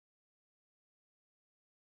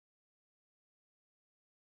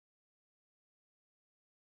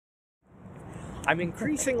I'm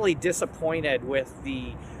increasingly disappointed with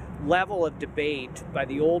the level of debate by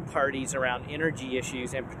the old parties around energy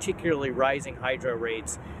issues, and particularly rising hydro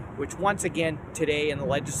rates, which once again today in the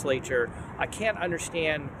legislature, I can't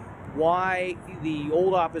understand why the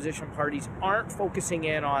old opposition parties aren't focusing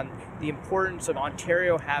in on the importance of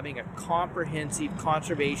Ontario having a comprehensive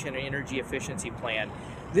conservation and energy efficiency plan.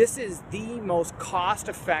 This is the most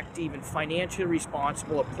cost-effective and financially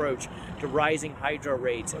responsible approach to rising hydro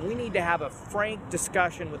rates, and we need to have a frank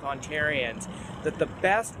discussion with Ontarians that the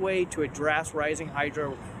best way to address rising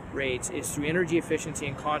hydro rates is through energy efficiency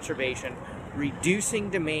and conservation, reducing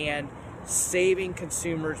demand, saving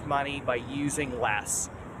consumers money by using less.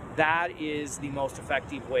 That is the most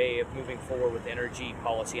effective way of moving forward with energy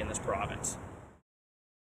policy in this province.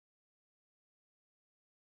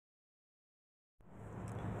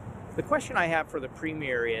 The question I have for the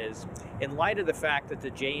Premier is, in light of the fact that the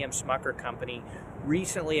J.M. Smucker Company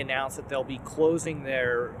recently announced that they'll be closing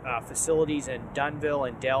their facilities in Dunnville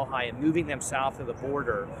and Delhi and moving them south of the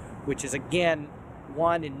border, which is again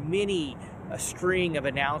one in many a string of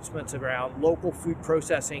announcements around local food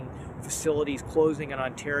processing facilities closing in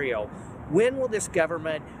Ontario. When will this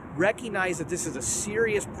government recognize that this is a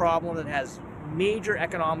serious problem that has major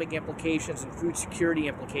economic implications and food security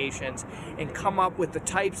implications, and come up with the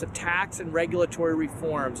types of tax and regulatory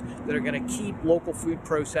reforms that are going to keep local food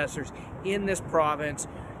processors in this province,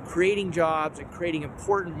 creating jobs and creating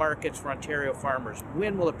important markets for Ontario farmers?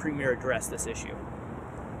 When will the Premier address this issue?